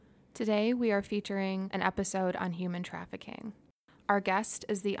Today, we are featuring an episode on human trafficking. Our guest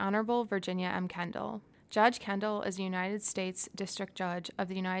is the Honorable Virginia M. Kendall. Judge Kendall is a United States District Judge of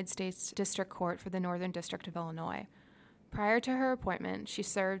the United States District Court for the Northern District of Illinois. Prior to her appointment, she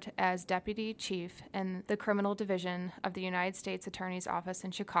served as Deputy Chief in the Criminal Division of the United States Attorney's Office in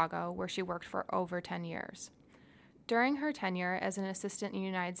Chicago, where she worked for over 10 years. During her tenure as an Assistant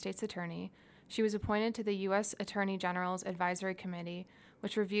United States Attorney, she was appointed to the U.S. Attorney General's Advisory Committee,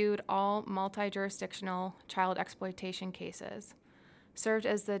 which reviewed all multi-jurisdictional child exploitation cases, served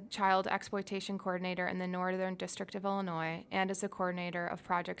as the Child Exploitation Coordinator in the Northern District of Illinois, and as the coordinator of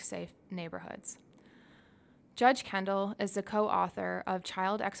Project Safe Neighborhoods. Judge Kendall is the co-author of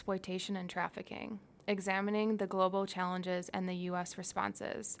Child Exploitation and Trafficking, examining the global challenges and the U.S.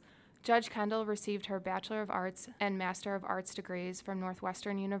 responses. Judge Kendall received her Bachelor of Arts and Master of Arts degrees from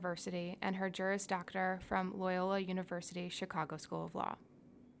Northwestern University and her Juris Doctor from Loyola University Chicago School of Law.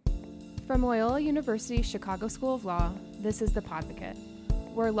 From Loyola University Chicago School of Law, this is The Podvocate.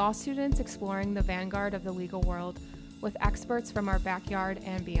 We're law students exploring the vanguard of the legal world with experts from our backyard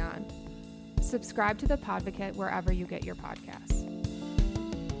and beyond. Subscribe to The Podvocate wherever you get your podcasts.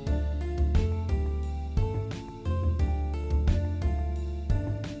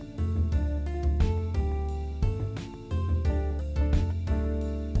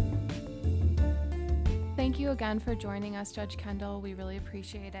 Thank you again for joining us, Judge Kendall. We really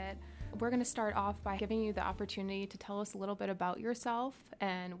appreciate it. We're going to start off by giving you the opportunity to tell us a little bit about yourself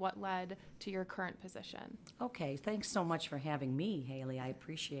and what led to your current position. Okay, thanks so much for having me, Haley. I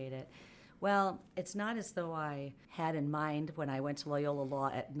appreciate it. Well, it's not as though I had in mind when I went to Loyola Law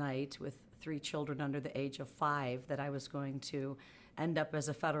at night with 3 children under the age of 5 that I was going to end up as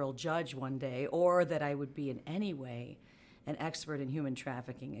a federal judge one day, or that I would be in any way an expert in human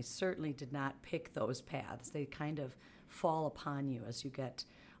trafficking. I certainly did not pick those paths. They kind of fall upon you as you get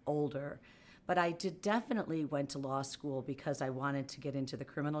older. But I definitely went to law school because I wanted to get into the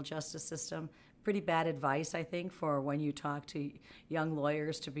criminal justice system. Pretty bad advice, I think, for when you talk to young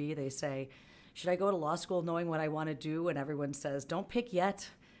lawyers to be. They say, should I go to law school knowing what I want to do? And everyone says, don't pick yet.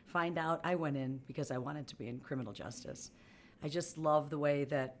 Find out. I went in because I wanted to be in criminal justice. I just love the way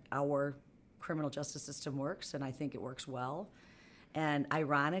that our criminal justice system works, and I think it works well. And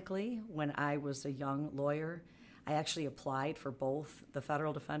ironically, when I was a young lawyer, I actually applied for both the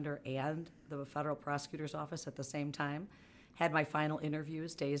federal defender and the federal prosecutor's office at the same time. Had my final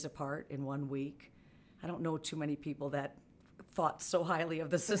interviews days apart in 1 week. I don't know too many people that thought so highly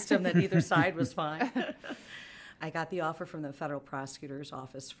of the system that either side was fine. I got the offer from the federal prosecutor's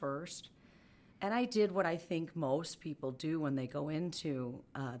office first. And I did what I think most people do when they go into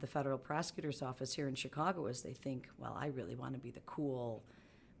the federal prosecutor's office here in Chicago, is they think, well, I really want to be the cool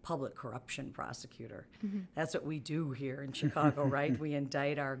public corruption prosecutor. Mm-hmm. That's what we do here in Chicago, right? We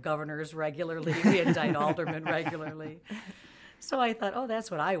indict our governors regularly. We indict aldermen regularly. So I thought, oh, that's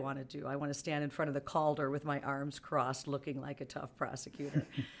what I want to do. I want to stand in front of the Calder with my arms crossed, looking like a tough prosecutor.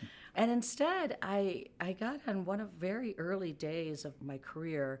 And instead, I got on one of very early days of my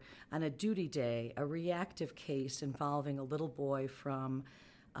career, on a duty day, a reactive case involving a little boy from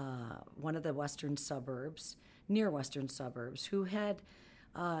one of the western suburbs, near western suburbs, who had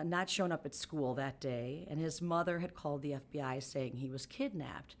not shown up at school that day, and his mother had called the FBI saying he was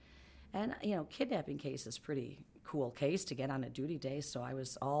kidnapped. And, you know, kidnapping case is pretty cool case to get on a duty day, so I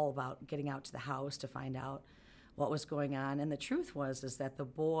was all about getting out to the house to find out what was going on. And the truth is that the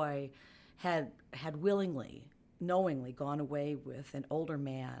boy had willingly, knowingly gone away with an older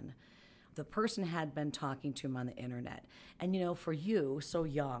man. The person had been talking to him on the internet. And, you know, for you, so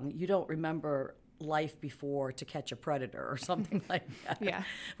young, you don't remember life before To Catch a Predator or something like that. Yeah.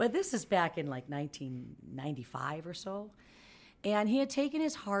 But this is back in like 1995 or so. And he had taken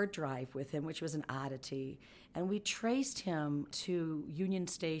his hard drive with him, which was an oddity. And we traced him to Union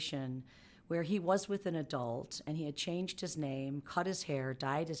Station, where he was with an adult, and he had changed his name, cut his hair,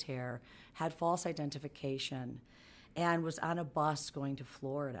 dyed his hair, had false identification, and was on a bus going to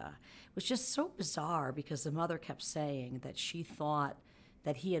Florida. It was just so bizarre because the mother kept saying that she thought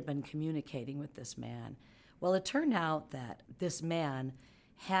that he had been communicating with this man. Well, it turned out that this man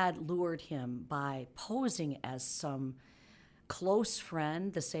had lured him by posing as some close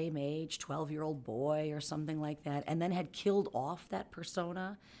friend, the same age, 12-year-old boy or something like that, and then had killed off that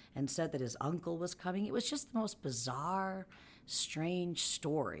persona and said that his uncle was coming. It was just the most bizarre, strange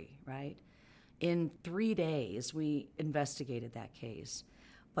story, right? In 3 days, we investigated that case.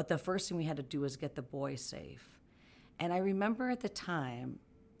 But the first thing we had to do was get the boy safe. And I remember at the time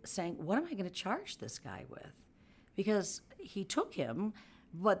saying, what am I going to charge this guy with? Because he took him,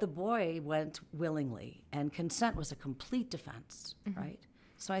 but the boy went willingly, and consent was a complete defense, right?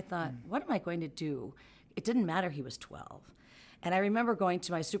 So I thought, what am I going to do? It didn't matter he was 12. And I remember going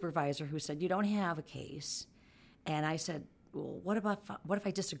to my supervisor who said, you don't have a case. And I said, well, what if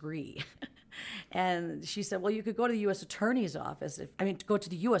I disagree? And she said, well, you could go to the U.S. Attorney's office. Go to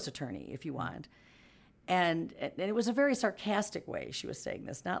the U.S. Attorney if you want. And it was a very sarcastic way she was saying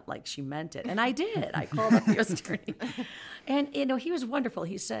this, not like she meant it. And I did. I called up the U.S. Attorney. And, he was wonderful.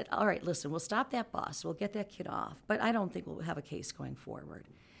 He said, all right, listen, we'll stop that bus. We'll get that kid off. But I don't think we'll have a case going forward.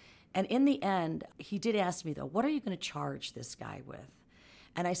 And in the end, he did ask me, though, what are you going to charge this guy with?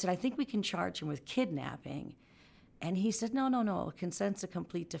 And I said, I think we can charge him with kidnapping. And he said, no, consent's a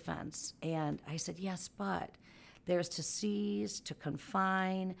complete defense. And I said, yes, but there's to seize, to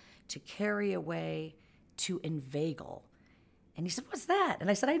confine, to carry away, to inveigle. And he said, what's that?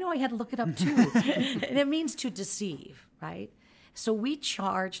 And I said, I know, I had to look it up too. And it means to deceive, right? So we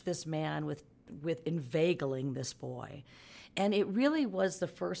charged this man with inveigling this boy. And it really was the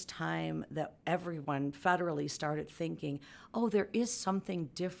first time that everyone federally started thinking, oh, there is something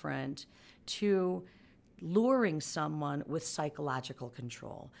different to luring someone with psychological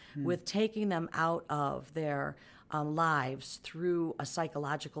control, with taking them out of their lives through a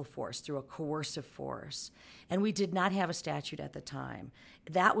psychological force, through a coercive force. And we did not have a statute at the time.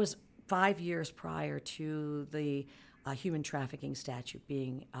 That was 5 years prior to the human trafficking statute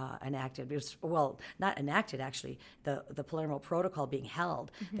being enacted. It was, well, not enacted, actually, the Palermo Protocol being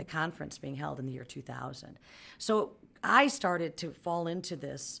held, the conference being held in the year 2000. So I started to fall into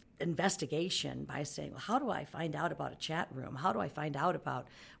this investigation by saying, well, how do I find out about a chat room? How do I find out about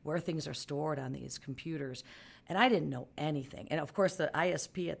where things are stored on these computers? And I didn't know anything. And of course, the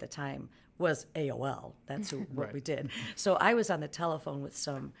ISP at the time was AOL. That's what we did. So I was on the telephone with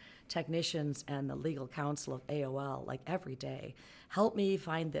some technicians and the legal counsel of AOL like every day. Help me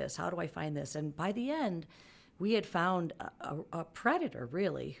find this. How do I find this? And by the end, we had found a predator,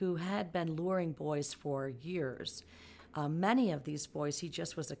 really, who had been luring boys for years. Many of these boys, he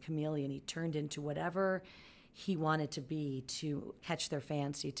just was a chameleon. He turned into whatever he wanted to be to catch their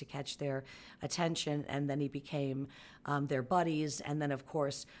fancy, to catch their attention, and then he became their buddies. And then, of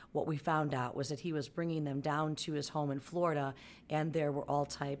course, what we found out was that he was bringing them down to his home in Florida, and there were all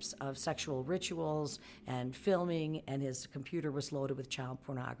types of sexual rituals and filming, and his computer was loaded with child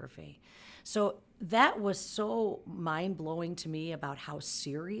pornography. So that was so mind-blowing to me about how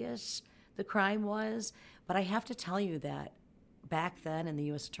serious the crime was. But I have to tell you that back then in the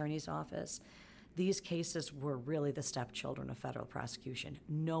U.S. Attorney's Office, these cases were really the stepchildren of federal prosecution.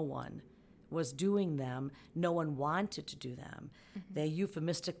 No one was doing them. No one wanted to do them. They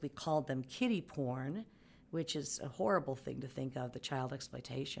euphemistically called them kiddie porn, which is a horrible thing to think of, the child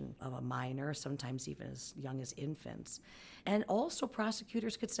exploitation of a minor, sometimes even as young as infants. And also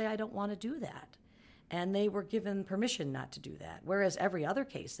prosecutors could say, I don't want to do that. And they were given permission not to do that, whereas every other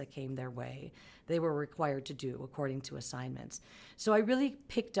case that came their way, they were required to do according to assignments. So I really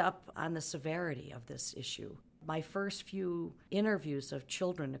picked up on the severity of this issue. My first few interviews of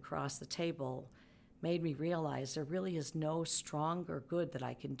children across the table made me realize there really is no stronger good that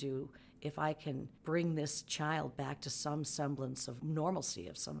I can do if I can bring this child back to some semblance of normalcy,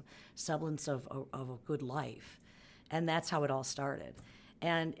 of some semblance of a good life. And that's how it all started.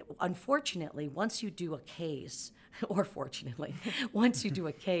 And unfortunately, once you do a case, or fortunately, once you do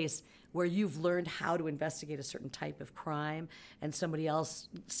a case where you've learned how to investigate a certain type of crime and somebody else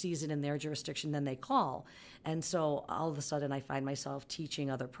sees it in their jurisdiction, then they call. And so all of a sudden I find myself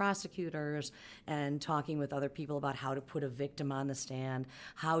teaching other prosecutors and talking with other people about how to put a victim on the stand,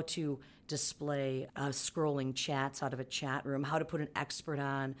 how to display scrolling chats out of a chat room, how to put an expert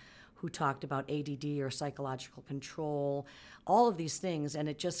on who talked about ADD or psychological control, all of these things, and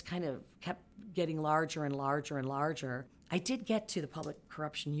it just kind of kept getting larger and larger and larger. I did get to the public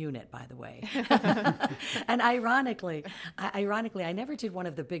corruption unit, by the way. And ironically, I never did one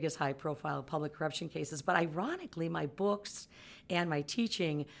of the biggest high-profile public corruption cases, but ironically, my books and my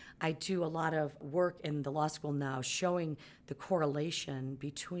teaching, I do a lot of work in the law school now showing the correlation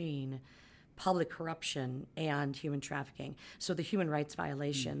between public corruption and human trafficking. So the human rights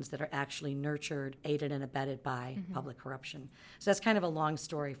violations that are actually nurtured, aided, and abetted by public corruption. So that's kind of a long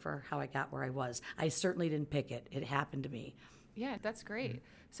story for how I got where I was. I certainly didn't pick it. It happened to me. Yeah, that's great.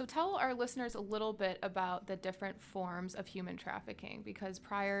 So tell our listeners a little bit about the different forms of human trafficking, because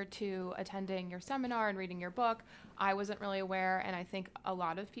prior to attending your seminar and reading your book, I wasn't really aware, and I think a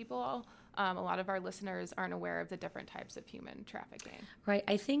lot of people, a lot of our listeners aren't aware of the different types of human trafficking. Right.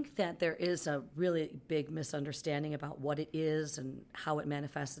 I think that there is a really big misunderstanding about what it is and how it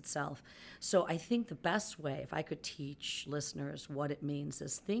manifests itself. So I think the best way, if I could teach listeners what it means,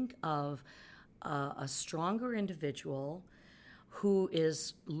 is think of a stronger individual who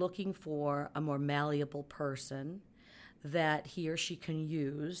is looking for a more malleable person that he or she can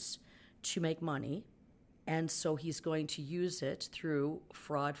use to make money. And so he's going to use it through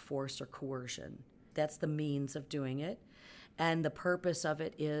fraud, force, or coercion. That's the means of doing it. And the purpose of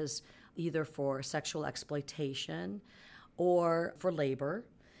it is either for sexual exploitation or for labor.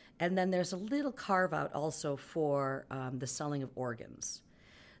 And then there's a little carve out also for the selling of organs.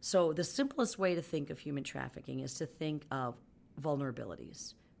 So the simplest way to think of human trafficking is to think of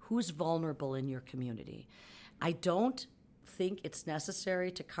vulnerabilities. Who's vulnerable in your community? I don't think it's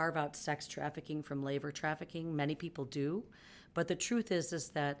necessary to carve out sex trafficking from labor trafficking. Many people do. But the truth is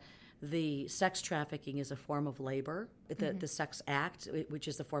that the sex trafficking is a form of labor, the sex act, which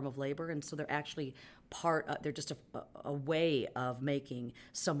is a form of labor, and so they're actually they're just a way of making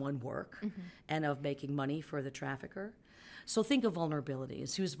someone work and of making money for the trafficker. So think of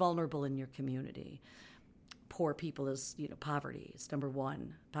vulnerabilities. Who's vulnerable in your community? Poor people is, poverty. It's number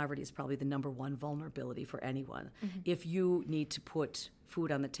one. Poverty is probably the number one vulnerability for anyone. If you need to put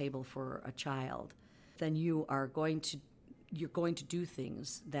food on the table for a child, then you're going to do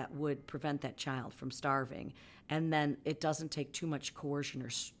things that would prevent that child from starving. And then it doesn't take too much coercion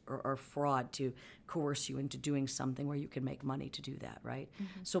or fraud to coerce you into doing something where you can make money to do that, right?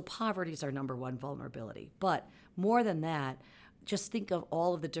 So poverty is our number one vulnerability. But more than that, just think of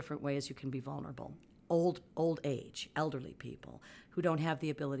all of the different ways you can be vulnerable. Old age, elderly people who don't have the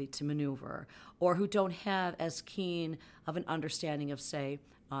ability to maneuver or who don't have as keen of an understanding of, say,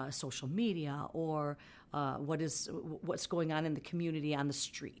 social media or what's going on in the community on the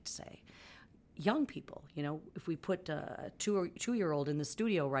street, say. Young people, if we put a two-year-old in the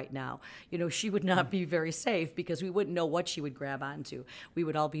studio right now, she would not be very safe because we wouldn't know what she would grab onto. We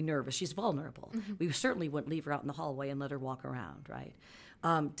would all be nervous. She's vulnerable. We certainly wouldn't leave her out in the hallway and let her walk around, right?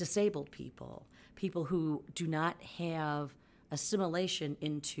 Disabled people who do not have assimilation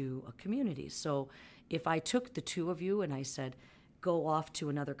into a community. So if I took the two of you and I said, go off to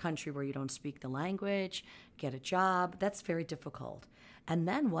another country where you don't speak the language, get a job, that's very difficult. And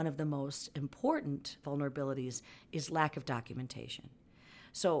then one of the most important vulnerabilities is lack of documentation.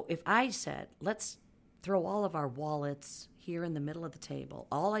 So if I said, let's throw all of our wallets here in the middle of the table,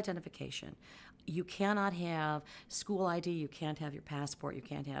 all identification, you cannot have school ID, you can't have your passport, you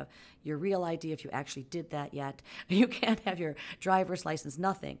can't have your real ID if you actually did that yet, you can't have your driver's license,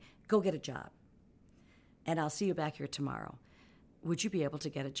 nothing. Go get a job. And I'll see you back here tomorrow. Would you be able to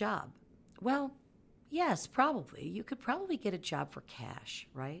get a job? Well, yes, probably. You could probably get a job for cash,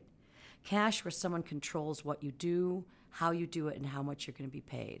 right? Cash where someone controls what you do, how you do it, and how much you're going to be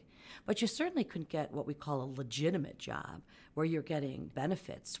paid. But you certainly couldn't get what we call a legitimate job, where you're getting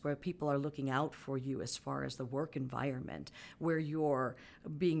benefits, where people are looking out for you as far as the work environment, where you're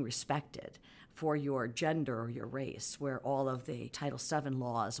being respected for your gender or your race, where all of the Title VII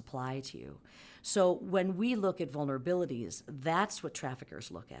laws apply to you. So when we look at vulnerabilities, that's what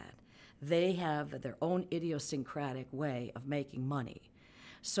traffickers look at. They have their own idiosyncratic way of making money.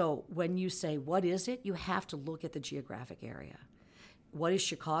 So when you say, what is it? You have to look at the geographic area. What is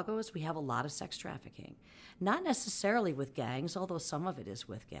Chicago's? We have a lot of sex trafficking. Not necessarily with gangs, although some of it is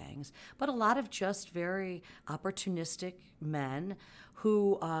with gangs, but a lot of just very opportunistic men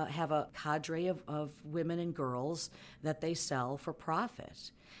who have a cadre of women and girls that they sell for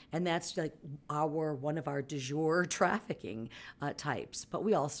profit. And that's like one of our du jour trafficking types. But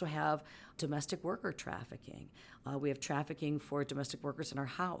we also have domestic worker trafficking. We have trafficking for domestic workers in our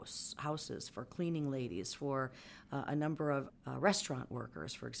houses, for cleaning ladies, for a number of restaurant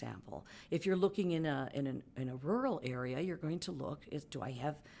workers, for example. If you're looking in a rural area, you're going to look, do I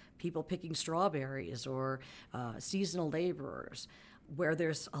have people picking strawberries or seasonal laborers, where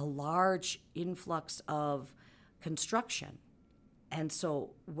there's a large influx of construction. And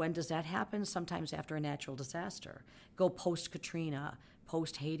so when does that happen? Sometimes after a natural disaster. Go post-Katrina,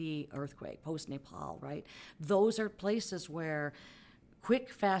 post-Haiti earthquake, post-Nepal, right? Those are places where quick,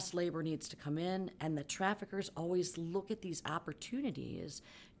 fast labor needs to come in, and the traffickers always look at these opportunities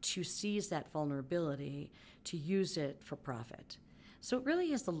to seize that vulnerability, to use it for profit. So it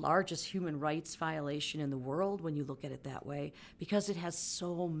really is the largest human rights violation in the world when you look at it that way, because it has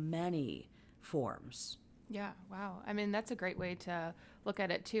so many forms. Yeah, wow. I mean, that's a great way to look at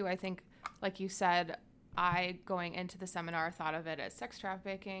it, too. I think, like you said, I, going into the seminar, thought of it as sex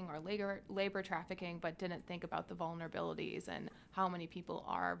trafficking or labor trafficking, but didn't think about the vulnerabilities and how many people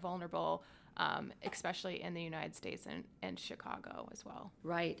are vulnerable, especially in the United States and Chicago as well.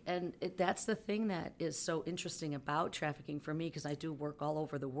 Right, and that's the thing that is so interesting about trafficking for me, because I do work all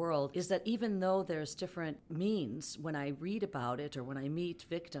over the world, is that even though there's different means, when I read about it or when I meet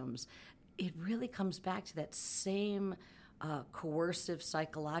victims, it really comes back to that same coercive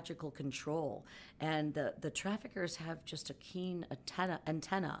psychological control. And the traffickers have just a keen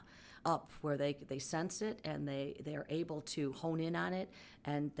antenna up where they sense it, and they are able to hone in on it,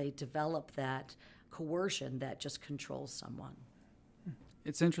 and they develop that coercion that just controls someone.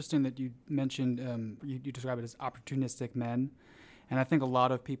 It's interesting that you mentioned, you describe it as opportunistic men, and I think a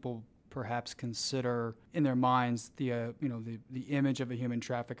lot of people perhaps consider in their minds the image of a human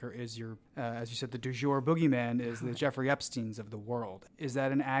trafficker is your, as you said, the du jour boogeyman is the Jeffrey Epsteins of the world. Is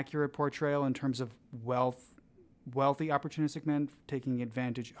that an accurate portrayal in terms of wealthy opportunistic men taking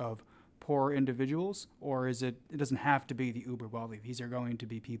advantage of poor individuals, or is it doesn't have to be the uber wealthy? These are going to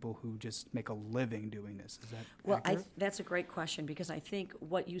be people who just make a living doing this. Is that accurate? That's a great question, because I think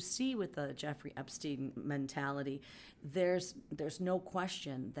what you see with the Jeffrey Epstein mentality, there's no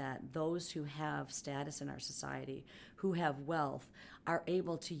question that those who have status in our society, who have wealth, are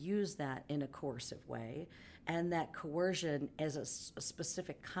able to use that in a coercive way. And that coercion is a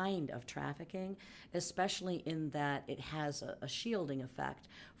specific kind of trafficking, especially in that it has a shielding effect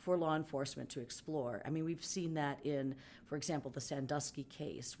for law enforcement to explore. I mean, we've seen that in, for example, the Sandusky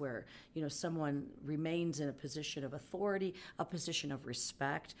case, where someone remains in a position of authority, a position of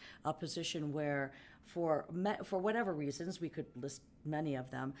respect, a position where for whatever reasons, we could list many of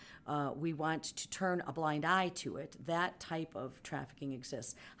them, we want to turn a blind eye to it. That type of trafficking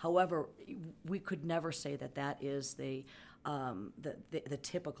exists. However, we could never say that is the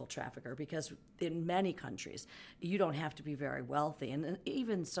typical trafficker, because in many countries you don't have to be very wealthy, and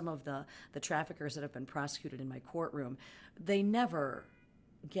even some of the traffickers that have been prosecuted in my courtroom, they never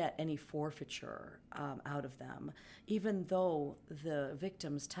get any forfeiture out of them, even though the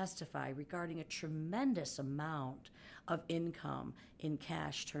victims testify regarding a tremendous amount of income in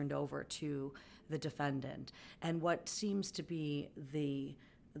cash turned over to the defendant. And what seems to be the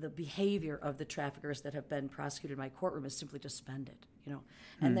behavior of the traffickers that have been prosecuted in my courtroom is simply to spend it,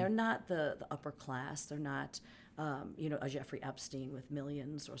 And they're not the upper class. They're not, a Jeffrey Epstein with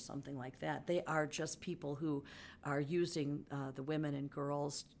millions or something like that. They are just people who are using the women and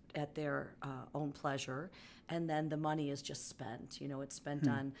girls at their own pleasure, and then the money is just spent. It's spent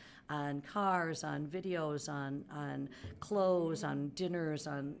on cars, on videos, on clothes, on dinners,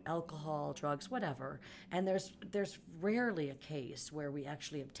 on alcohol, drugs, whatever. And there's rarely a case where we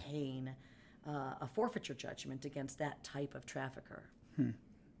actually obtain a forfeiture judgment against that type of trafficker.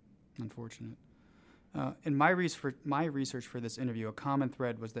 Unfortunate. In my research for this interview, a common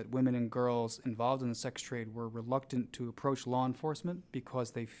thread was that women and girls involved in the sex trade were reluctant to approach law enforcement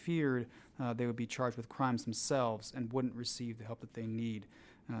because they feared they would be charged with crimes themselves and wouldn't receive the help that they need.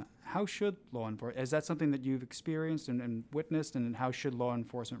 How should law enforcement, is that something that you've experienced and witnessed, and how should law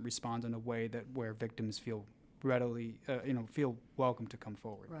enforcement respond in a way where victims feel readily, feel welcome to come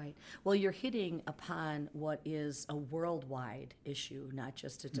forward? Right. Well, you're hitting upon what is a worldwide issue, not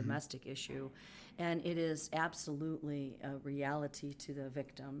just a domestic issue, and it is absolutely a reality to the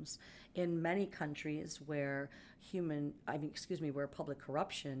victims. In many countries where where public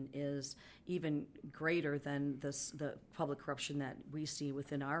corruption is even greater than the public corruption that we see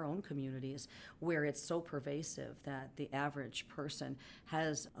within our own communities, where it's so pervasive that the average person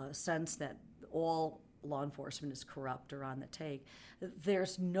has a sense that all law enforcement is corrupt or on the take,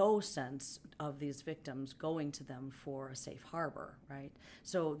 there's no sense of these victims going to them for a safe harbor, right?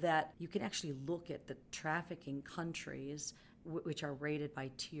 So that you can actually look at the trafficking countries, which are rated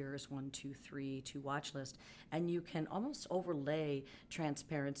by tiers 1, 2, 3 to watch list, and you can almost overlay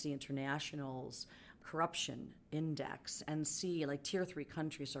Transparency International's corruption index and see like tier 3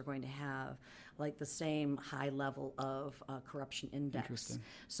 countries are going to have like the same high level of corruption index,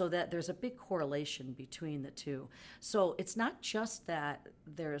 so that there's a big correlation between the two. So it's not just that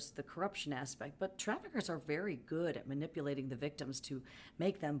there's the corruption aspect, but traffickers are very good at manipulating the victims to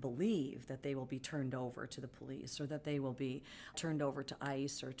make them believe that they will be turned over to the police, or that they will be turned over to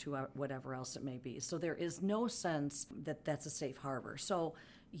ICE or to whatever else it may be. So there is no sense that that's a safe harbor. So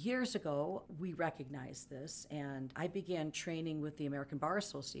years ago, we recognized this, and I began training with the American Bar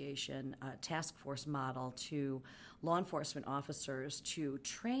Association task force model to law enforcement officers to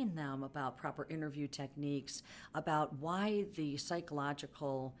train them about proper interview techniques, about why the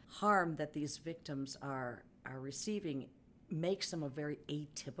psychological harm that these victims are receiving makes them a very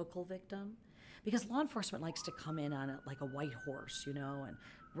atypical victim. Because law enforcement likes to come in on like a white horse, and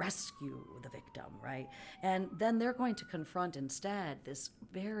rescue the victim, right? And then they're going to confront instead this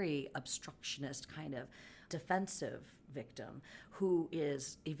very obstructionist kind of defensive victim who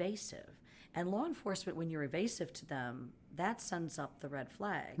is evasive. And law enforcement, when you're evasive to them, that sends up the red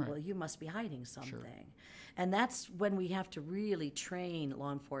flag. Right. Well, you must be hiding something. Sure. And that's when we have to really train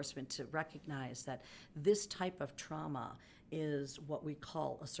law enforcement to recognize that this type of trauma is what we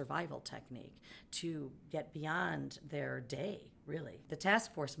call a survival technique to get beyond their day, really. The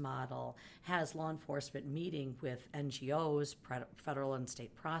task force model has law enforcement meeting with NGOs, federal and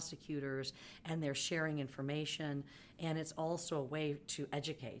state prosecutors, and they're sharing information, and it's also a way to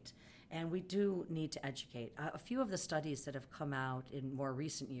educate. And we do need to educate. A few of the studies that have come out in more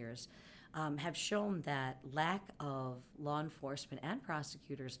recent years have shown that lack of law enforcement and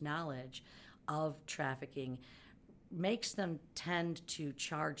prosecutors' knowledge of trafficking makes them tend to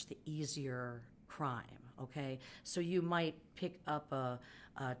charge the easier crime, okay? So you might pick up a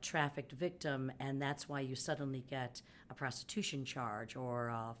trafficked victim, and that's why you suddenly get a prostitution charge or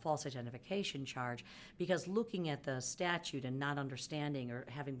a false identification charge, because looking at the statute and not understanding or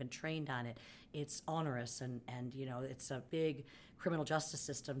having been trained on it, it's onerous and it's a big criminal justice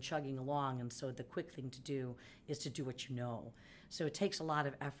system chugging along, and so the quick thing to do is to do what you know. So it takes a lot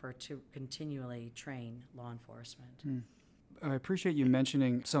of effort to continually train law enforcement. I appreciate you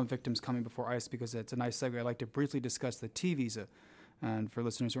mentioning some victims coming before ICE because it's a nice segue. I'd like to briefly discuss the T visa. And for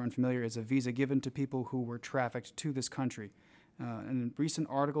listeners who are unfamiliar, it's a visa given to people who were trafficked to this country. In a recent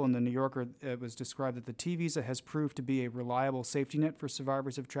article in the New Yorker, it was described that the T visa has proved to be a reliable safety net for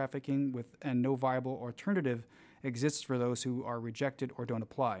survivors of trafficking, and no viable alternative exists for those who are rejected or don't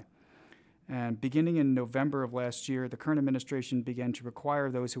apply. And beginning in November of last year, the current administration began to require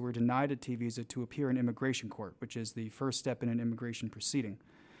those who were denied a T visa to appear in immigration court, which is the first step in an immigration proceeding.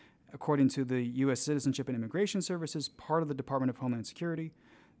 According to the U.S. Citizenship and Immigration Services, part of the Department of Homeland Security,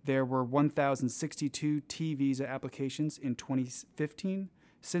 there were 1,062 T visa applications in 2015.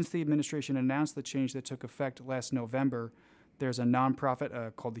 Since the administration announced the change that took effect last November, there's a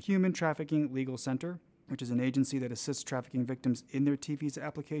nonprofit called the Human Trafficking Legal Center, which is an agency that assists trafficking victims in their T visa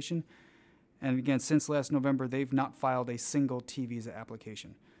application. And again, since last November, they've not filed a single T visa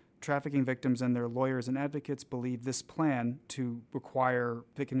application. Trafficking victims and their lawyers and advocates believe this plan to require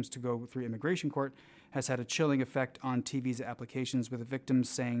victims to go through immigration court has had a chilling effect on T visa applications, with victims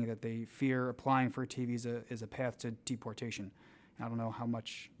saying that they fear applying for a T visa is a path to deportation. I don't know how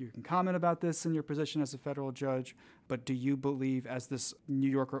much you can comment about this in your position as a federal judge, but do you believe, as this New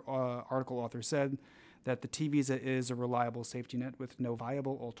Yorker article author said, that the T visa is a reliable safety net with no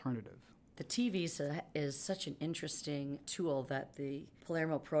viable alternative? The T visa is such an interesting tool that the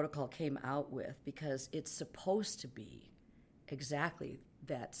Palermo Protocol came out with because it's supposed to be exactly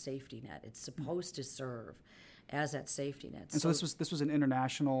that safety net. It's supposed to serve as that safety net. And so this was an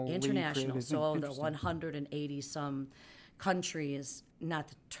international. So the 180 some countries, not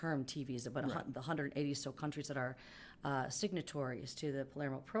the term T visa, but right. The 180 so countries that are signatories to the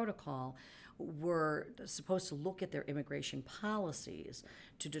Palermo Protocol were supposed to look at their immigration policies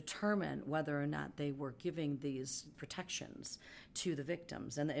to determine whether or not they were giving these protections to the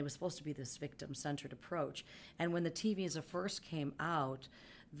victims. And it was supposed to be this victim-centered approach. And when the T visa first came out,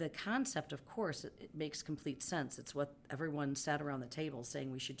 the concept, of course, it makes complete sense. It's what everyone sat around the table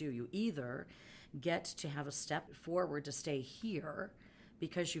saying we should do. You either get to have a step forward to stay here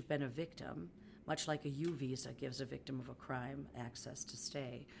because you've been a victim, much like a U visa gives a victim of a crime access to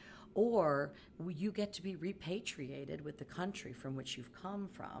stay, or you get to be repatriated with the country from which you've come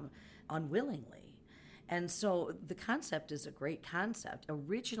from unwillingly. And so the concept is a great concept.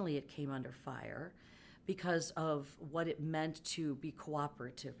 Originally, it came under fire because of what it meant to be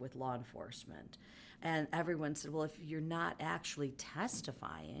cooperative with law enforcement. And everyone said, well, if you're not actually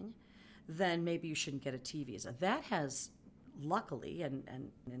testifying, then maybe you shouldn't get a T visa. That has luckily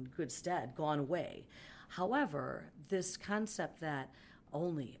and in good stead gone away. However, this concept that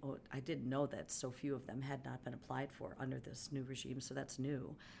I didn't know that so few of them had not been applied for under this new regime, so that's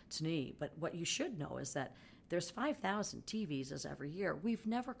new to me. But what you should know is that there's 5,000 T visas every year. We've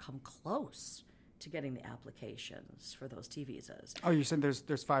never come close to getting the applications for those T visas. Oh, you said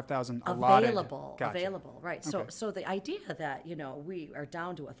there's 5,000 allotted. Available, right. Okay. So the idea that, we are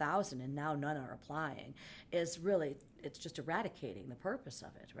down to 1,000 and now none are applying is really, it's just eradicating the purpose of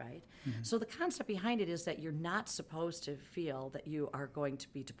it, right? Mm-hmm. So the concept behind it is that you're not supposed to feel that you are going to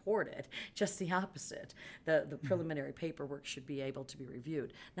be deported, just the opposite. The preliminary paperwork should be able to be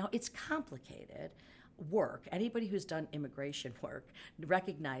reviewed. Now, it's complicated work. Anybody who's done immigration work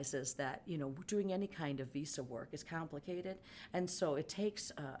recognizes that, doing any kind of visa work is complicated. And so it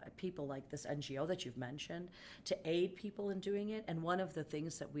takes people like this NGO that you've mentioned to aid people in doing it. And one of the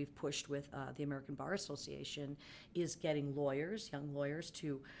things that we've pushed with the American Bar Association is getting young lawyers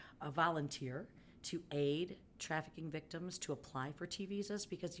to volunteer to aid trafficking victims to apply for T visas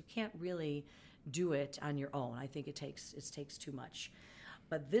because you can't really do it on your own. I think it takes too much.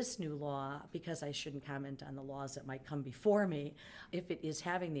 But this new law, because I shouldn't comment on the laws that might come before me, if it is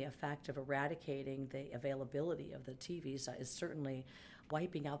having the effect of eradicating the availability of the T visa, is certainly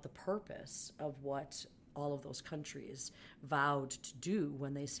wiping out the purpose of what all of those countries vowed to do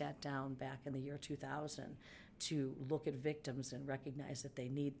when they sat down back in the year 2000 to look at victims and recognize that they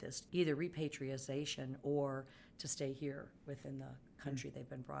need this, either repatriation or to stay here within the country they've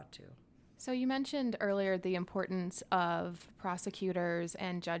been brought to. So you mentioned earlier the importance of prosecutors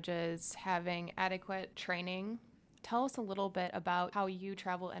and judges having adequate training. Tell us a little bit about how you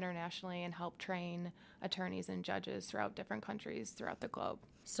travel internationally and help train attorneys and judges throughout different countries throughout the globe.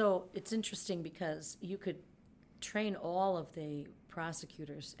 So it's interesting because you could train all of the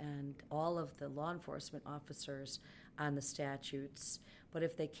prosecutors and all of the law enforcement officers on the statutes, but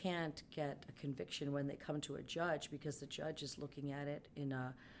if they can't get a conviction when they come to a judge because the judge is looking at it in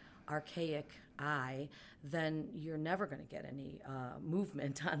a archaic eye, then you're never going to get any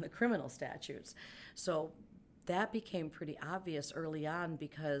movement on the criminal statutes. So that became pretty obvious early on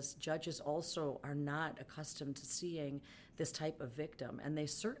because judges also are not accustomed to seeing this type of victim, and they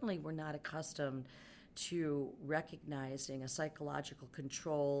certainly were not accustomed to recognizing a psychological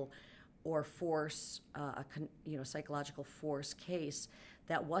control or force, psychological force case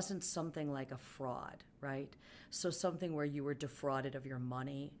that wasn't something like a fraud, right? So something where you were defrauded of your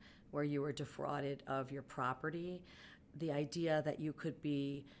money, where you were defrauded of your property, the idea that you could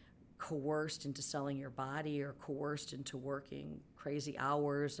be coerced into selling your body or coerced into working crazy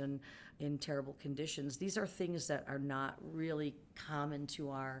hours and in terrible conditions. These are things that are not really common to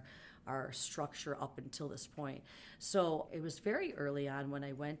our structure up until this point. So it was very early on when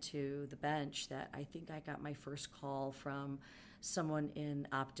I went to the bench that I think I got my first call from someone in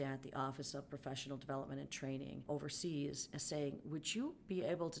OPDAT, the Office of Professional Development and Training overseas, saying, would you be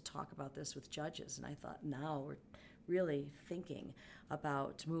able to talk about this with judges? And I thought, now we're really thinking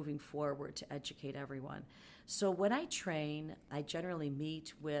about moving forward to educate everyone. So when I train, I generally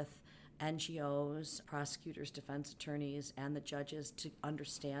meet with NGOs, prosecutors, defense attorneys, and the judges to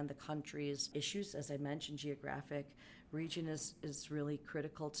understand the country's issues. As I mentioned, geographic region is really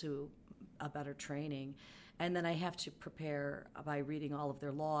critical to a better training. And then I have to prepare by reading all of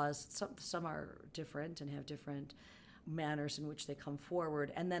their laws. Some are different and have different manners in which they come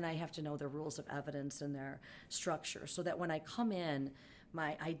forward. And then I have to know their rules of evidence and their structure so that when I come in,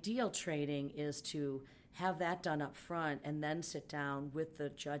 my ideal training is to have that done up front and then sit down with the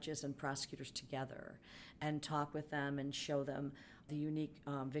judges and prosecutors together and talk with them and show them the unique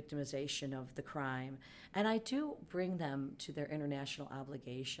victimization of the crime. And I do bring them to their international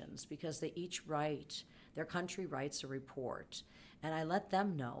obligations because they each write, their country writes a report. And I let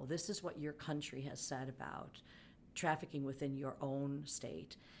them know this is what your country has said about trafficking within your own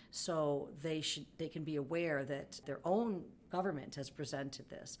state. So they can be aware that their own government has presented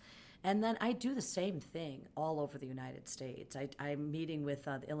this. And then I do the same thing all over the United States. I'm meeting with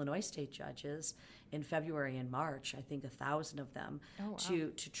the Illinois state judges in February and March, I think 1,000 of them,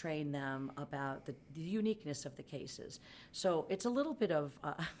 to train them about the uniqueness of the cases. So it's a little bit of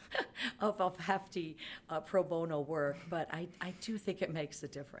hefty pro bono work, but I do think it makes a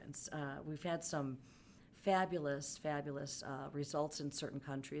difference. We've had some fabulous results in certain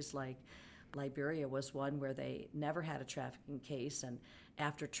countries, like Liberia was one where they never had a trafficking case, and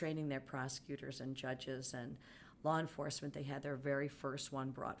after training their prosecutors and judges and law enforcement, they had their very first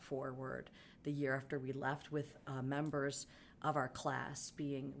one brought forward the year after we left, with members of our class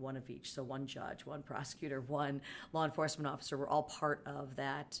being one of each. So one judge, one prosecutor, one law enforcement officer were all part of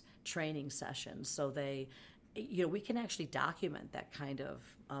that training session. So we can actually document that kind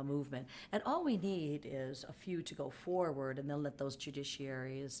of movement. And all we need is a few to go forward, and then let those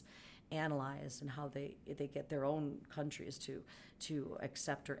judiciaries analyze and how they get their own countries to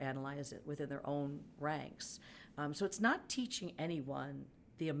accept or analyze it within their own ranks. So it's not teaching anyone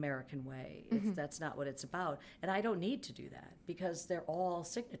the American way. That's not what it's about. And I don't need to do that because they're all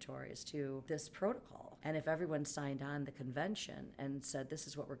signatories to this protocol. And if everyone signed on the convention and said, this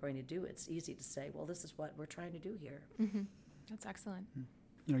is what we're going to do, it's easy to say, well, this is what we're trying to do here. Mm-hmm. That's excellent.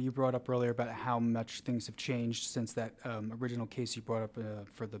 You brought up earlier about how much things have changed since that original case you brought up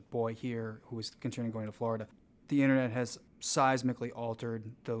for the boy here who was considering going to Florida. The internet has seismically altered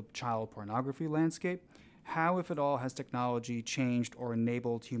the child pornography landscape. How, if at all, has technology changed or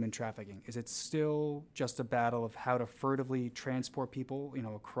enabled human trafficking? Is it still just a battle of how to furtively transport people,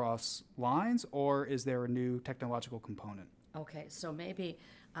 across lines, or is there a new technological component? Okay, so maybe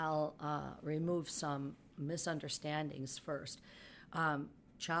I'll remove some misunderstandings first.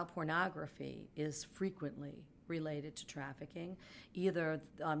 Child pornography is frequently related to trafficking. Either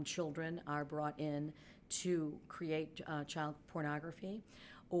children are brought in to create child pornography,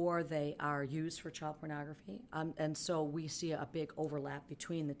 or they are used for child pornography. And so we see a big overlap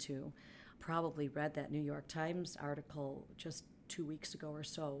between the two. Probably read that New York Times article just 2 weeks ago or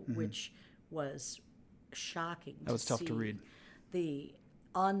so, which was shocking. That was tough to read. The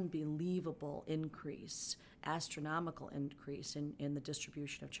unbelievable increase, astronomical increase in the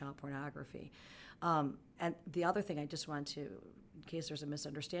distribution of child pornography. And the other thing I just want to, in case there's a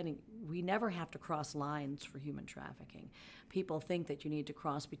misunderstanding, we never have to cross lines for human trafficking. People think that you need to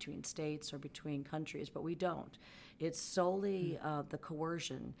cross between states or between countries, but we don't. It's solely the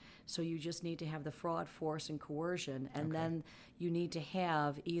coercion. So you just need to have the fraud, force, and coercion, and then you need to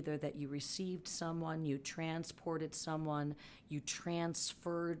have either that you received someone, you transported someone, you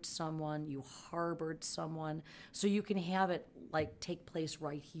transferred someone, you harbored someone, so you can have it like take place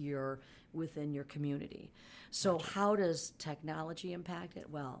right here within your community. So how does technology impact it?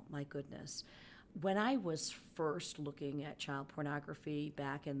 Well, my goodness. When I was first looking at child pornography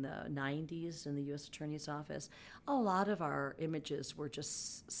back in the 90s in the U.S. Attorney's Office, a lot of our images were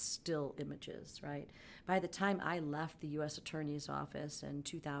just still images, right? By the time I left the U.S. Attorney's Office in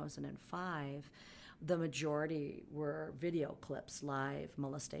 2005, the majority were video clips, live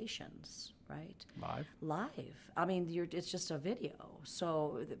molestations, right? Live. I mean, it's just a video,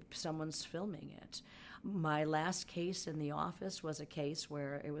 so someone's filming it. My last case in the office was a case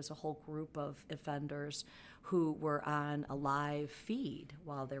where it was a whole group of offenders who were on a live feed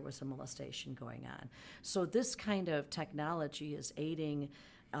while there was a molestation going on. So this kind of technology is aiding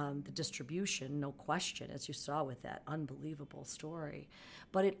the distribution, no question, as you saw with that unbelievable story.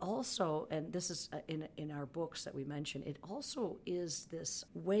 But it also, and this is in our books that we mentioned, it also is this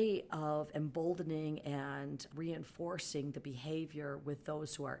way of emboldening and reinforcing the behavior with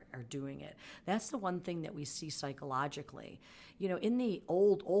those who are doing it. That's the one thing that we see psychologically. You know, in the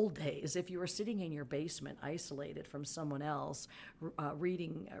old days, if you were sitting in your basement isolated from someone else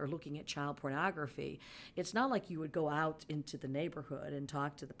reading or looking at child pornography, it's not like you would go out into the neighborhood and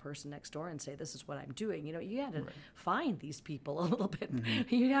talk to the person next door and say, this is what I'm doing. You know, you had to find these people a little bit.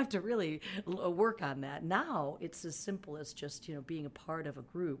 You'd have to really work on that. Now it's as simple as just, you know, being a part of a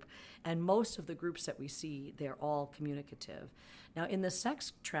group. And most of the groups that we see, they're all communicative. Now, in the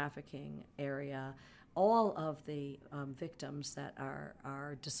sex trafficking area, all of the victims that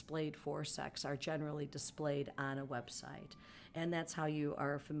are displayed for sex are generally displayed on a website. And that's how you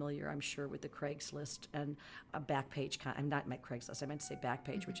are familiar, I'm sure, with the Craigslist and a Backpage. I'm not my Craigslist. I meant to say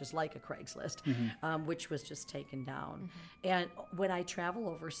Backpage, which is like a Craigslist, which was just taken down. And when I travel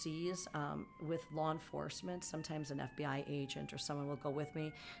overseas with law enforcement, sometimes an FBI agent or someone will go with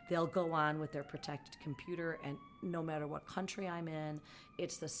me. They'll go on with their protected computer, and no matter what country I'm in,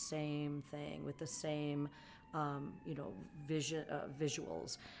 it's the same thing with the same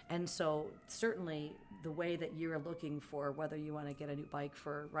visuals. And so certainly the way that you're looking for whether you want to get a new bike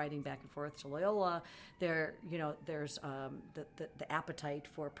for riding back and forth to Loyola, there's the appetite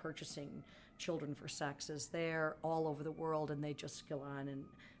for purchasing children for sex is there all over the world, and they just go on and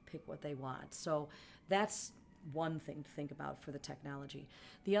pick what they want. So that's one thing to think about for the technology.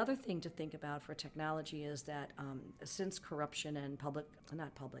 The other thing to think about for technology is that since corruption and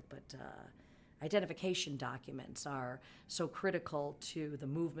identification documents are so critical to the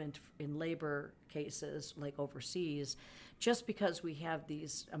movement in labor cases like overseas, just because we have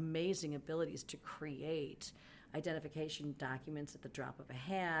these amazing abilities to create identification documents at the drop of a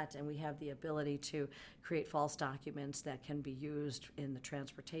hat, and we have the ability to create false documents that can be used in the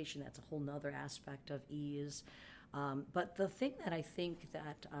transportation. That's a whole nother aspect of ease. But the thing that I think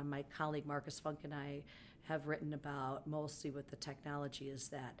that my colleague Markus Funk and I have written about mostly with the technology is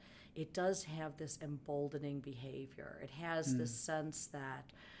that it does have this emboldening behavior. It has this sense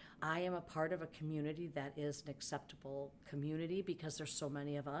that I am a part of a community that is an acceptable community because there's so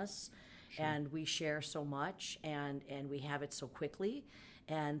many of us. Sure. And we share so much, and we have it so quickly.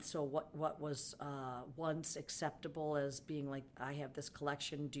 And so what was once acceptable as being like, I have this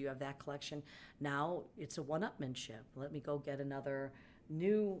collection, do you have that collection? Now it's a one-upmanship. Let me go get another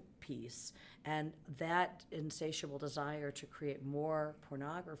new piece. And that insatiable desire to create more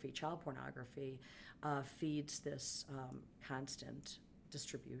pornography, child pornography, feeds this constant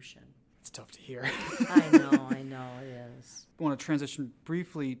distribution. It's tough to hear. I know, it is. I want to transition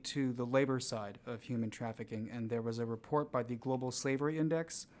briefly to the labor side of human trafficking, and there was a report by the Global Slavery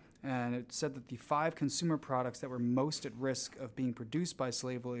Index, and it said that the 5 consumer products that were most at risk of being produced by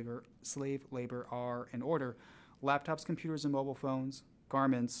slave labor are, in order, laptops, computers, and mobile phones,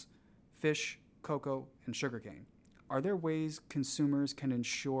 garments, fish, cocoa, and sugarcane. Are there ways consumers can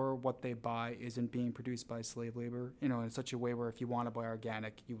ensure what they buy isn't being produced by slave labor? In such a way where if you want to buy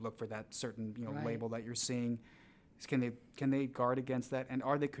organic, you look for that certain Right. label that you're seeing. Can they guard against that? And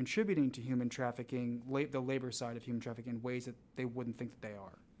are they contributing to human trafficking, the labor side of human trafficking, in ways that they wouldn't think that they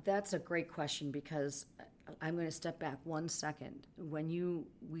are? That's a great question, because I'm going to step back 1 second.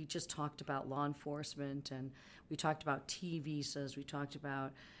 We just talked about law enforcement, and we talked about T visas, we talked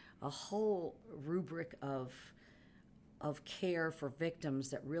about a whole rubric of care for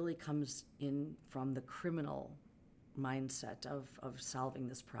victims that really comes in from the criminal mindset of solving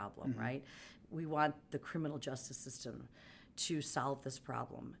this problem, right? We want the criminal justice system to solve this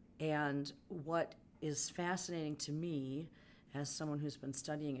problem. And what is fascinating to me, as someone who's been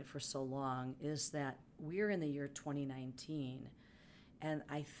studying it for so long, is that we're in the year 2019, and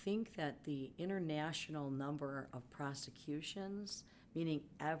I think that the international number of prosecutions, meaning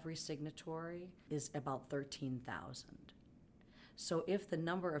every signatory, is about 13,000. So if the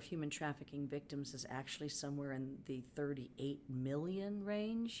number of human trafficking victims is actually somewhere in the 38 million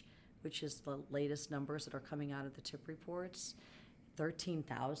range, which is the latest numbers that are coming out of the TIP reports,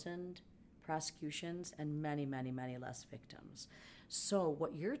 13,000 prosecutions and many, many, many less victims. So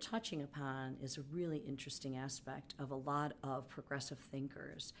what you're touching upon is a really interesting aspect of a lot of progressive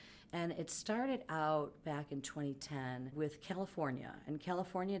thinkers. And it started out back in 2010 with California, and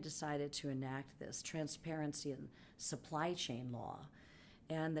California decided to enact this transparency and supply chain law.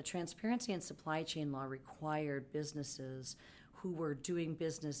 And the transparency and supply chain law required businesses who were doing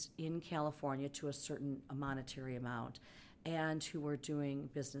business in California to a certain monetary amount and who were doing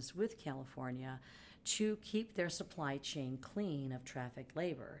business with California to keep their supply chain clean of trafficked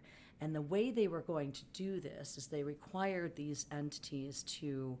labor. And the way they were going to do this is they required these entities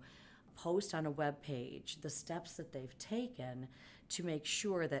to post on a web page the steps that they've taken to make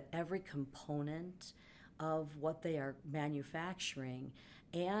sure that every component of what they are manufacturing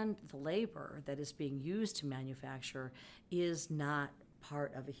and the labor that is being used to manufacture is not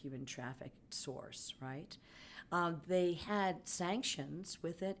part of a human traffic source, right? They had sanctions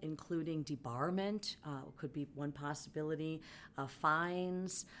with it, including debarment, could be one possibility,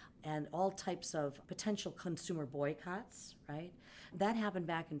 fines, and all types of potential consumer boycotts, right? That happened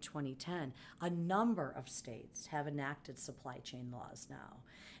back in 2010. A number of states have enacted supply chain laws now.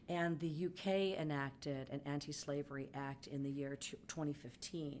 And the UK enacted an anti-slavery act in the year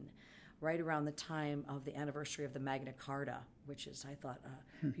 2015, right around the time of the anniversary of the Magna Carta, which is, I thought,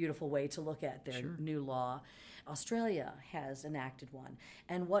 a beautiful way to look at their new law. Australia has enacted one.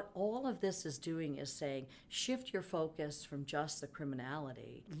 And what all of this is doing is saying, shift your focus from just the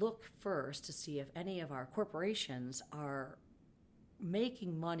criminality. Look first to see if any of our corporations are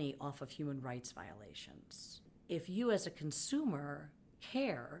making money off of human rights violations. If you as a consumer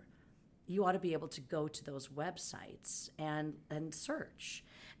care, you ought to be able to go to those websites and search.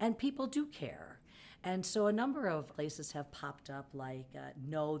 And people do care. And so a number of places have popped up, like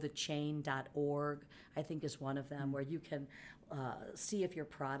knowthechain.org, I think is one of them, where you can see if your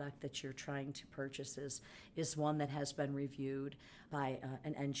product that you're trying to purchase is one that has been reviewed by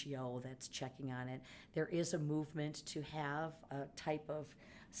an NGO that's checking on it. There is a movement to have a type of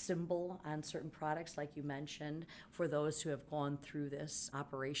symbol on certain products, like you mentioned, for those who have gone through this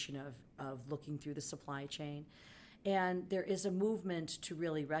operation of looking through the supply chain. And there is a movement to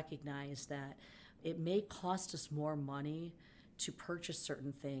really recognize that it may cost us more money to purchase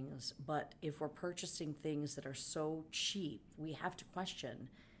certain things, but if we're purchasing things that are so cheap, we have to question,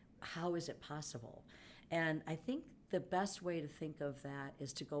 how is it possible? And I think the best way to think of that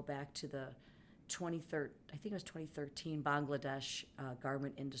is to go back to the 2013 Bangladesh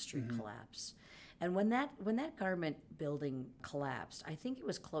garment industry collapse. And when that garment building collapsed, I think it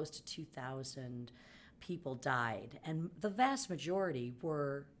was close to 2,000 people died, and the vast majority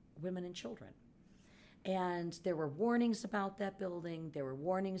were women and children. And there were warnings about that building, there were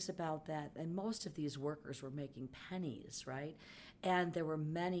warnings about that, and most of these workers were making pennies, right? And there were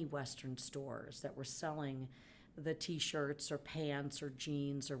many Western stores that were selling the t-shirts or pants or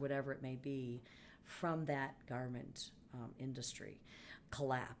jeans or whatever it may be from that garment industry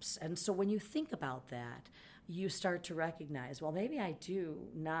collapse. And so when you think about that, you start to recognize, well, maybe I do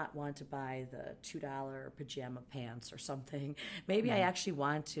not want to buy the $2 pajama pants or something. Maybe I actually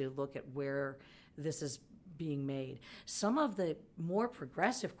want to look at where this is being made. Some of the more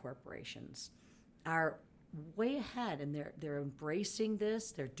progressive corporations are way ahead, and they're embracing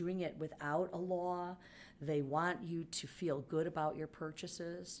this. They're doing it without a law. They want you to feel good about your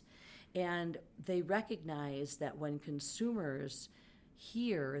purchases. And they recognize that when consumers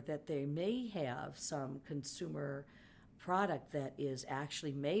hear that they may have some consumer product that is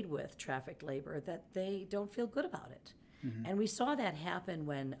actually made with trafficked labor, that they don't feel good about it. And we saw that happen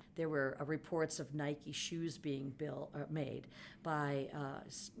when there were reports of Nike shoes being made by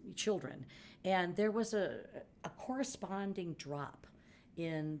children. And there was a corresponding drop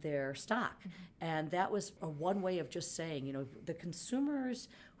in their stock. And that was one way of just saying, the consumers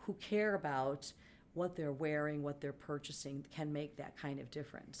who care about what they're wearing, what they're purchasing, can make that kind of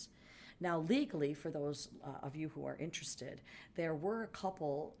difference. Now, legally, for those of you who are interested, there were a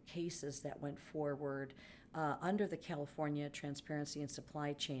couple cases that went forward under the California Transparency and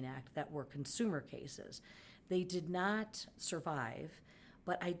Supply Chain Act that were consumer cases. They did not survive,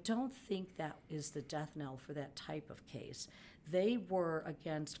 but I don't think that is the death knell for that type of case. They were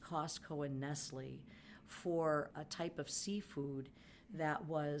against Costco and Nestle for a type of seafood that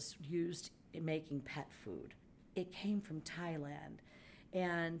was used in making pet food. It came from Thailand.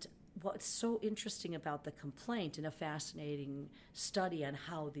 And what's so interesting about the complaint, and a fascinating study on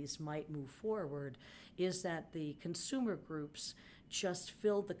how these might move forward, is that the consumer groups just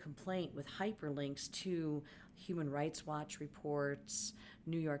filled the complaint with hyperlinks to Human Rights Watch reports,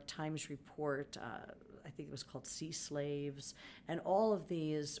 New York Times report, I think it was called Sea Slaves, and all of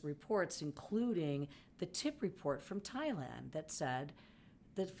these reports, including the tip report from Thailand that said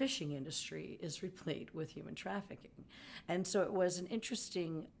the fishing industry is replete with human trafficking. And so it was an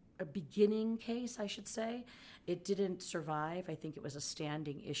interesting beginning case, I should say. It didn't survive. I think it was a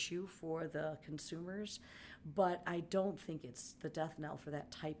standing issue for the consumers, but I don't think it's the death knell for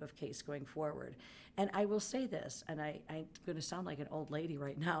that type of case going forward. And I will say this, and I'm going to sound like an old lady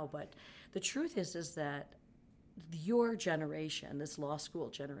right now, but the truth is that your generation, this law school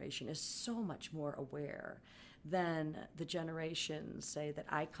generation, is so much more aware than the generation, say, that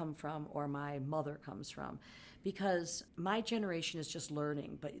I come from or my mother comes from. Because my generation is just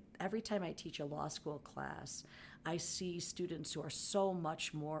learning, but every time I teach a law school class, I see students who are so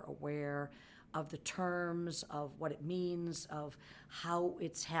much more aware of the terms, of what it means, of how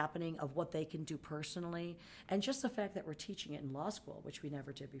it's happening, of what they can do personally. And just the fact that we're teaching it in law school, which we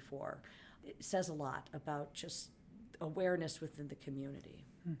never did before, it says a lot about just awareness within the community.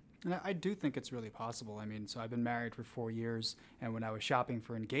 And I do think it's really possible. I mean, so I've been married for 4 years, and when I was shopping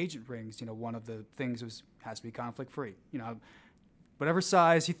for engagement rings, one of the things has to be conflict-free. Whatever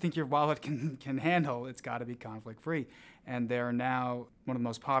size you think your wallet can handle, it's got to be conflict-free. And they're now, one of the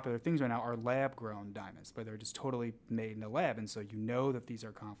most popular things right now are lab-grown diamonds, but they're just totally made in a lab, and so that these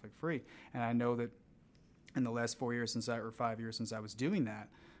are conflict-free. And I know that in the last 4 years or 5 years since I was doing that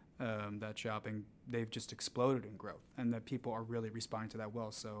shopping, they've just exploded in growth, and that people are really responding to that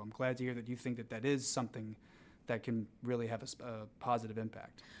well. So I'm glad to hear that you think that is something that can really have a positive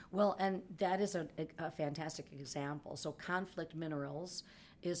impact. Well, and that is a fantastic example. So conflict minerals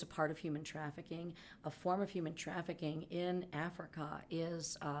is a part of human trafficking. A form of human trafficking in Africa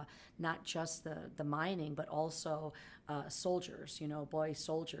is not just the mining, but also soldiers, boy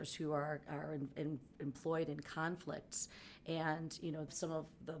soldiers who are employed in conflicts. And, some of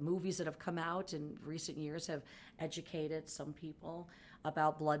the movies that have come out in recent years have educated some people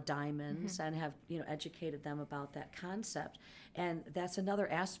about blood diamonds and have, educated them about that concept. And that's another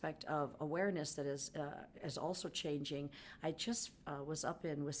aspect of awareness that is also changing. I just was up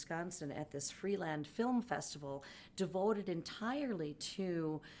in Wisconsin at this Freeland Film Festival devoted entirely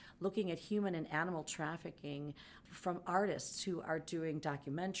to looking at human and animal trafficking from artists who are doing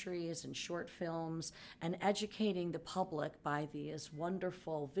documentaries and short films and educating the public by these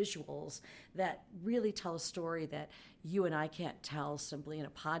wonderful visuals that really tell a story that you and I can't tell simply in a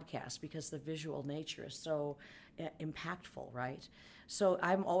podcast because the visual nature is so impactful, right? So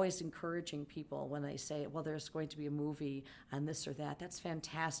I'm always encouraging people when they say, well, there's going to be a movie on this or that. That's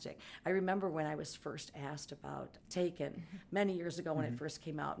fantastic. I remember when I was first asked about Taken many years ago when it first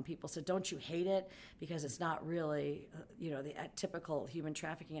came out, and people said, don't you hate it because it's not really, the typical human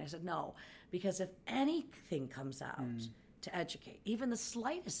trafficking? And I said, no, because if anything comes out to educate, even the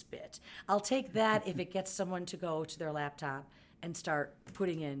slightest bit, I'll take that if it gets someone to go to their laptop and start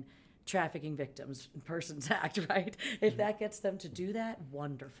putting in Trafficking Victims Persons Act, right? If that gets them to do that,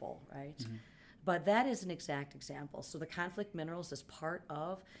 wonderful, right? But that is an exact example. So the conflict minerals is part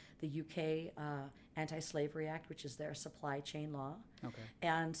of the UK Anti-Slavery Act, which is their supply chain law. Okay.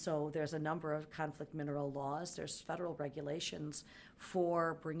 And so there's a number of conflict mineral laws. There's federal regulations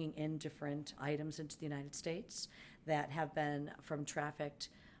for bringing in different items into the United States that have been from trafficked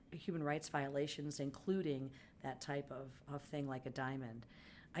human rights violations, including that type of thing like a diamond.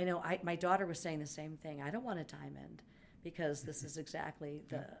 I know my daughter was saying the same thing. I don't want a diamond because this is exactly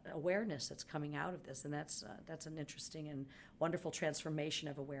the awareness that's coming out of this, and that's an interesting and wonderful transformation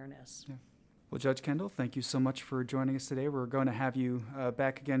of awareness. Yeah. Well, Judge Kendall, thank you so much for joining us today. We're going to have you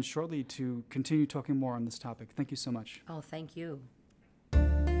back again shortly to continue talking more on this topic. Thank you so much. Oh, thank you.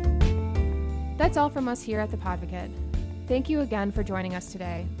 That's all from us here at The Podvocate. Thank you again for joining us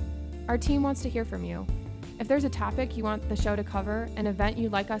today. Our team wants to hear from you. If there's a topic you want the show to cover, an event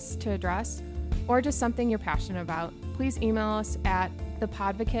you'd like us to address, or just something you're passionate about, please email us at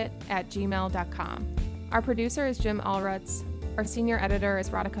thepodvocate@gmail.com. Our producer is Jim Allrutz. Our senior editor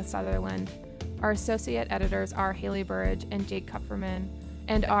is Radhika Sutherland. Our associate editors are Haley Burridge and Jake Kupferman.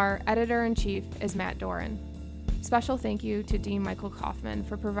 And our editor-in-chief is Matt Doran. Special thank you to Dean Michael Kaufman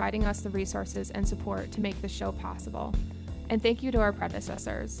for providing us the resources and support to make this show possible. And thank you to our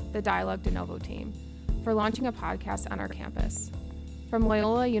predecessors, the Dialogue De Novo team, for launching a podcast on our campus. From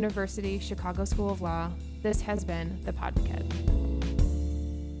Loyola University Chicago School of Law, this has been The Podvocate.